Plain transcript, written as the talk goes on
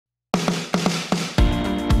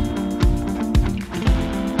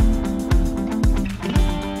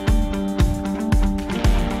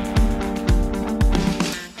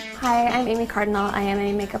I'm Aimee Cardinell. I am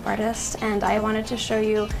a makeup artist, and I wanted to show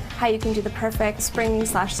you how you can do the perfect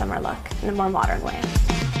spring/summer look in a more modern way.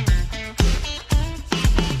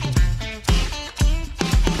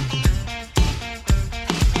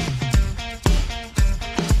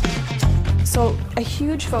 So a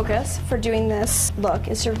huge focus for doing this look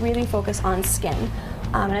is to really focus on skin.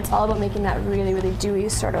 And it's all about making that really, really dewy,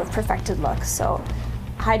 sort of perfected look. So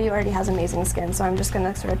Heidi already has amazing skin, so I'm just going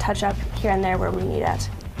to sort of touch up here and there where we need it.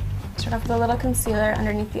 Start off with a little concealer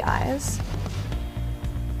underneath the eyes.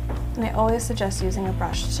 And I always suggest using a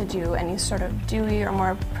brush to do any sort of dewy or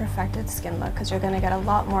more perfected skin look, because you're going to get a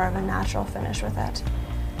lot more of a natural finish with it.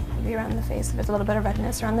 Maybe around the face if it's a little bit of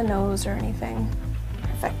redness, around the nose or anything.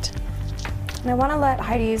 Perfect. And I want to let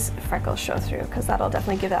Heidi's freckles show through, because that'll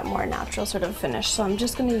definitely give that more natural sort of finish. So I'm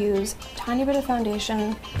just going to use a tiny bit of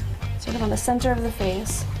foundation sort of on the center of the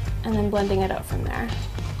face and then blending it out from there.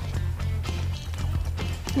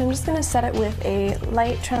 And I'm just going to set it with a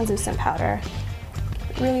light translucent powder.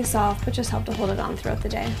 Really soft, but just help to hold it on throughout the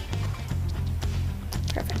day.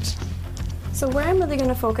 Perfect. So where I'm really going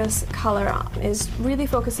to focus color on is really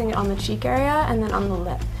focusing on the cheek area and then on the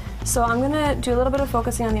lip. So I'm going to do a little bit of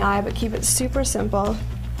focusing on the eye, but keep it super simple.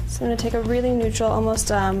 So I'm going to take a really neutral,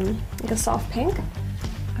 almost like a soft pink,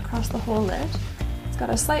 across the whole lid. It's got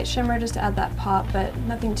a slight shimmer just to add that pop, but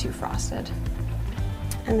nothing too frosted.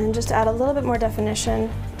 And then just to add a little bit more definition,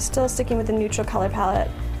 still sticking with the neutral color palette,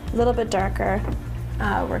 a little bit darker,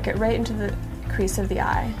 work it right into the crease of the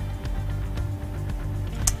eye.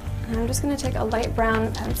 And I'm just going to take a light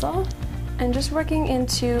brown pencil and just working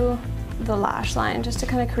into the lash line, just to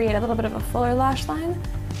kind of create a little bit of a fuller lash line.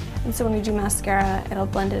 And so when we do mascara, it'll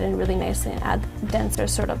blend it in really nicely and add a denser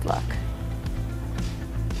sort of look.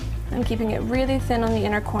 I'm keeping it really thin on the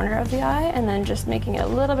inner corner of the eye and then just making it a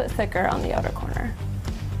little bit thicker on the outer corner.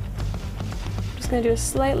 Just going to do a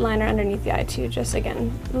slight liner underneath the eye too, just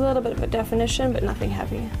again, a little bit of a definition, but nothing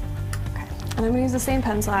heavy. Okay. And I'm going to use the same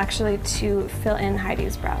pencil actually to fill in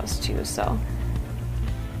Heidi's brows too, so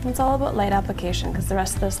it's all about light application, because the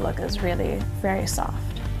rest of this look is really very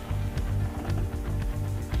soft.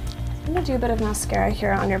 I'm going to do a bit of mascara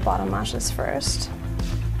here on your bottom lashes first.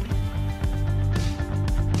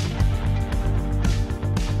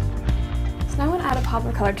 So now I want to add a pop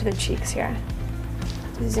of color to the cheeks here.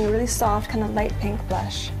 So using a really soft, kind of light pink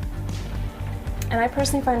blush. And I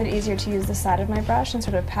personally find it easier to use the side of my brush and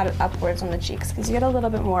sort of pat it upwards on the cheeks, because you get a little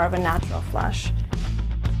bit more of a natural flush.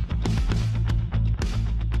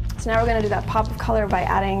 So now we're going to do that pop of color by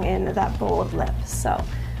adding in that bold lip. So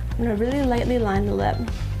I'm going to really lightly line the lip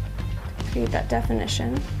to create that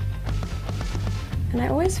definition. And I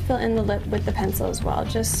always fill in the lip with the pencil as well,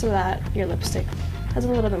 just so that your lipstick has a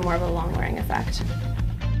little bit more of a long wearing effect.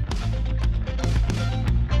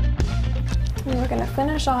 And we're going to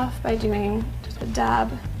finish off by doing just a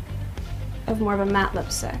dab of more of a matte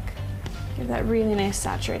lipstick. Give that really nice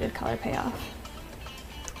saturated color payoff.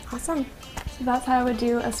 Awesome. So that's how I would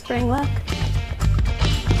do a spring look.